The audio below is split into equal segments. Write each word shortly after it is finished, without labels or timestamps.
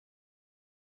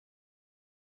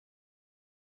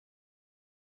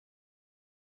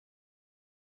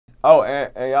Oh,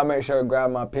 and y'all make sure to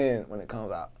grab my pen when it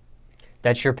comes out.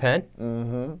 That's your pen?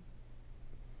 Mm-hmm.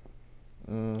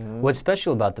 Mm-hmm. What's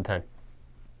special about the pen?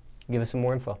 Give us some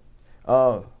more info.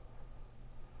 Oh.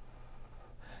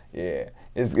 Yeah,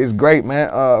 it's great, man.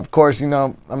 Of course, you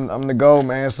know, I'm the gold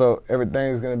man, so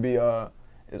everything's gonna be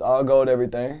it's all gold,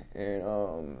 everything,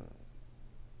 and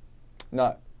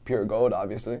not pure gold,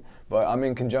 obviously, but I'm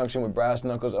in conjunction with Brass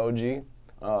Knuckles OG.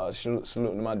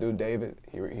 Saluting to my dude David.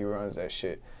 He runs that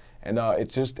shit, and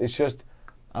it's just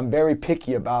I'm very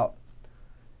picky about.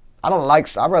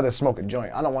 I'd rather smoke a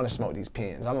joint. I don't want to smoke these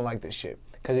pens. I don't like this shit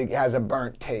because it has a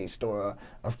burnt taste or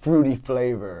a fruity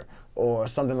flavor or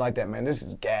something like that, man. This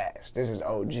is gas. This is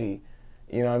OG. You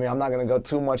know what I mean? I'm not going to go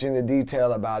too much into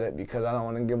detail about it because I don't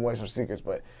want to give away some secrets,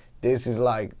 but this is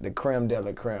like the creme de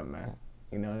la creme, man.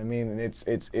 You know what I mean? And it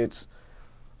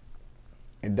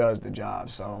does the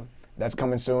job. So that's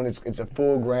coming soon. It's a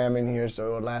full gram in here, so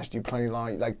it'll last you plenty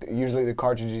long. Like usually the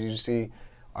cartridges you see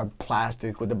are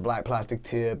plastic with the black plastic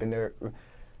tip, and they're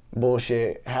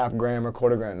bullshit, half gram or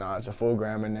quarter gram. Nah, it's a full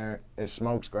gram in there. It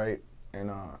smokes great, and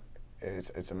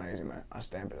it's amazing, man. I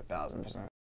stamp it 1,000%.